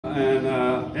And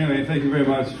anyway, thank you very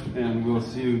much, and we'll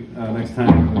see you next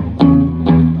time.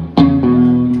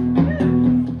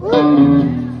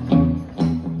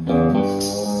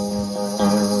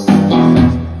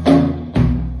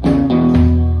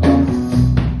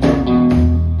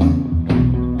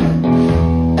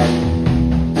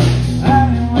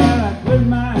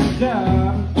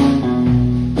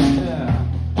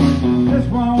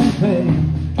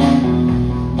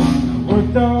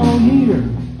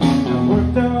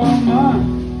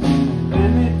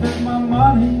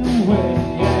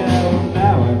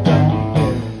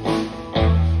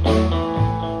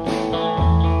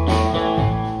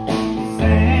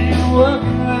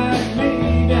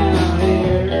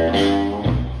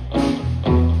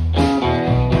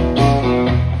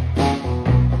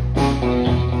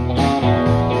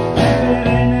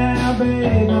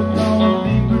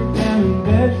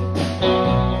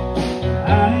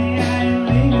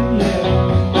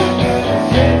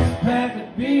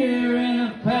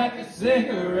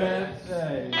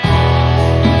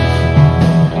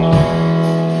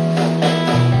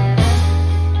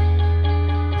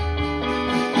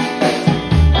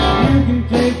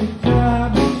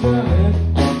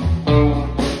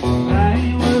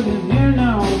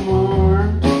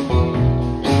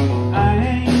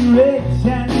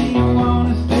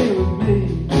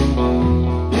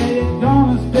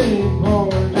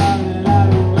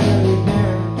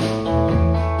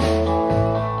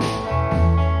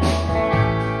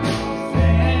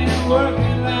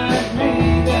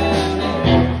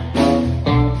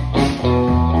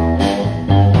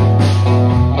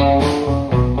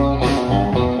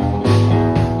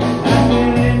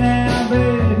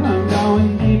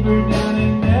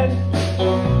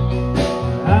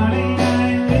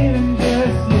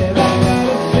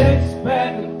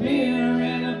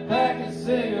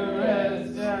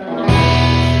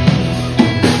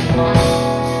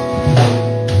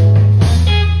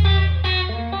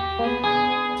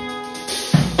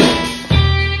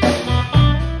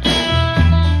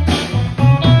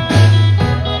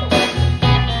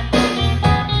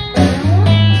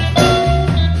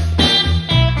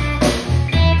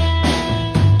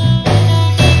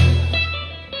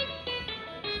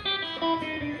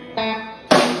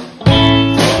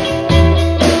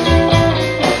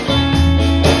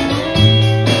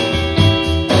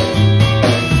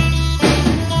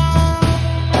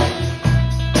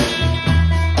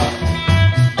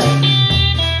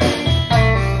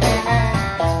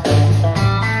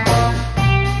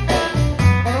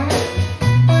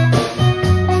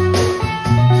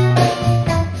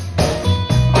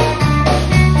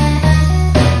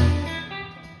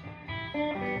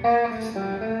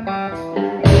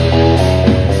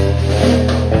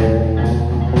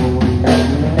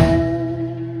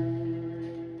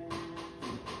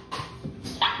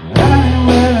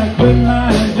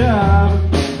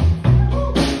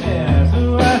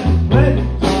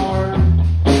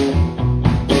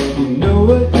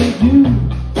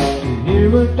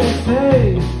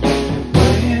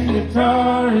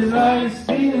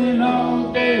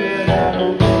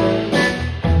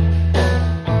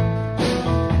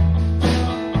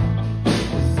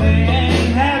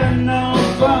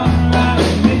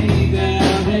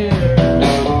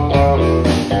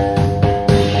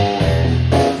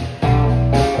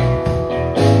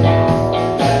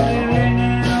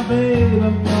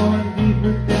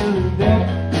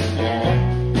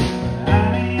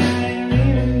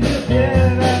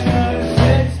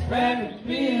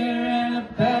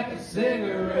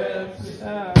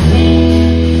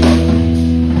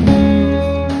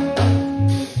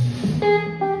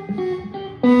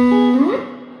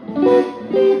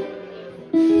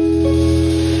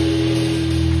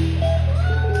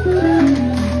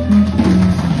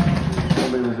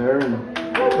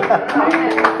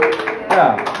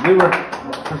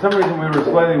 For some reason we were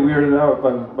slightly weirded out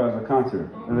by the concert,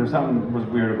 and there's something was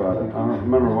weird about it. I don't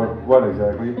remember what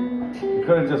exactly. It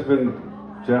could have just been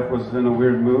Jeff was in a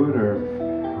weird mood, or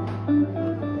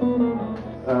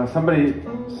somebody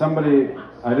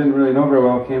I didn't really know very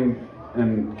well came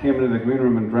into the green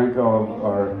room and drank all of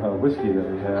our whiskey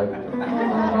that we had.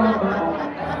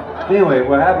 Anyway,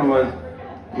 what happened was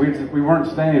we weren't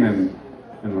staying in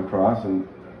La Crosse, and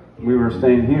we were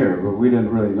staying here, but we didn't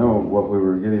really know what we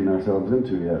were getting ourselves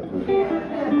into yet.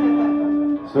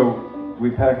 So we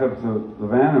packed up the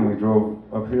van and we drove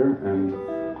up here, and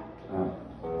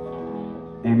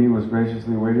Amy was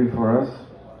graciously waiting for us,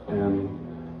 and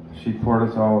she poured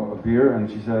us all a beer, and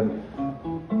she said,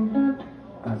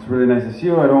 "It's really nice to see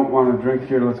you. I don't want to drink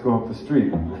here. Let's go up the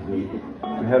street." And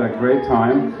we had a great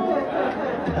time.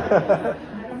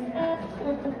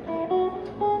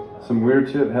 Some weird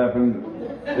shit happened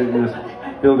in this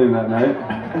building that night.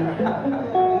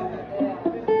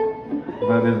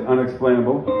 That is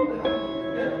unexplainable.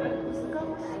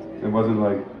 It wasn't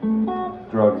like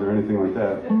drugs or anything like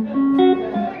that.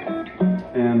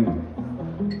 And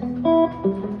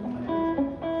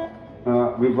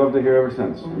we've loved it here ever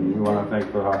since. And we want to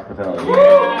thank for the hospitality.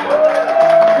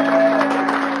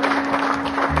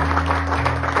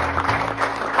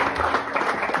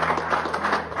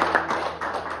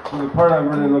 So the part I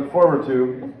really look forward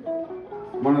to,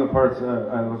 one of the parts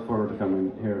I look forward to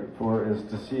coming here for is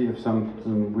to see if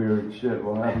some weird shit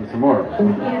will happen some more.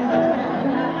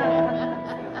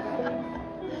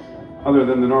 Other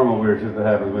than the normal weird shit that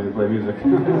happens when you play music.